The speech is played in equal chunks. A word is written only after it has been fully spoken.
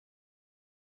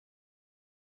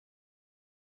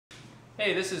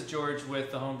Hey, this is George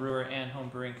with the Home Brewer and Home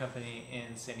Brewing Company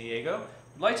in San Diego.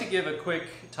 I'd like to give a quick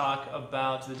talk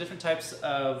about the different types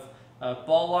of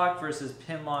ball lock versus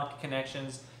pin lock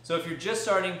connections. So if you're just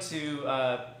starting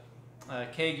to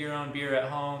keg your own beer at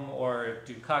home or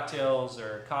do cocktails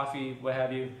or coffee, what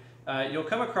have you, you'll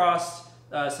come across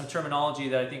some terminology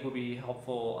that I think will be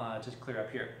helpful to clear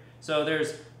up here. So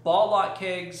there's ball lock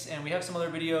kegs, and we have some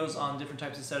other videos on different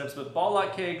types of setups, but ball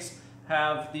lock kegs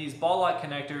have these ball lock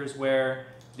connectors where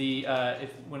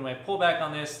when I pull back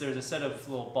on this, there's a set of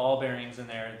little ball bearings in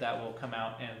there that will come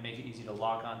out and make it easy to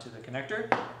lock onto the connector.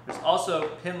 There's also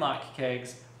pin lock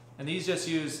kegs, and these just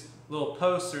use little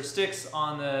posts or sticks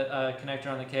on the connector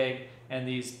on the keg, and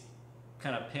these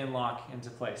kind of pin lock into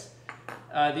place.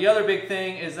 The other big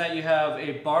thing is that you have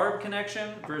a barb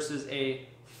connection versus a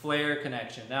flare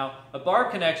connection. Now, a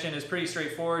barb connection is pretty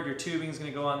straightforward. Your tubing is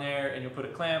going to go on there, and you'll put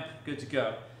a clamp, good to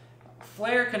go.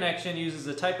 Flare connection uses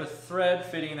a type of thread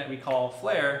fitting that we call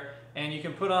flare, and you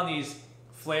can put on these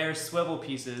flare swivel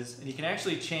pieces, and you can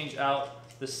actually change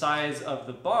out the size of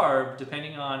the barb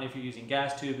depending on if you're using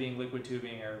gas tubing, liquid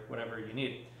tubing, or whatever you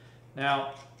need.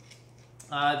 Now,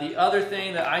 the other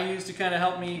thing that I use to kind of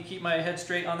help me keep my head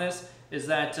straight on this is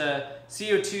that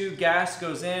CO2 gas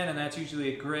goes in, and that's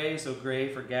usually a gray, so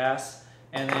gray for gas,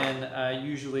 and then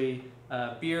usually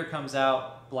beer comes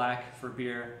out, black for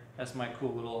beer. That's my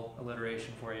cool little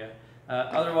alliteration for you.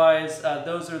 Otherwise,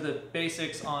 those are the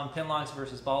basics on pin locks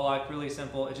versus ball lock. Really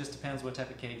simple. It just depends what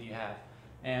type of keg you have.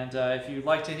 And if you'd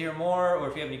like to hear more, or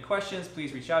if you have any questions,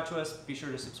 please reach out to us. Be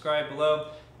sure to subscribe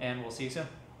below, and we'll see you soon.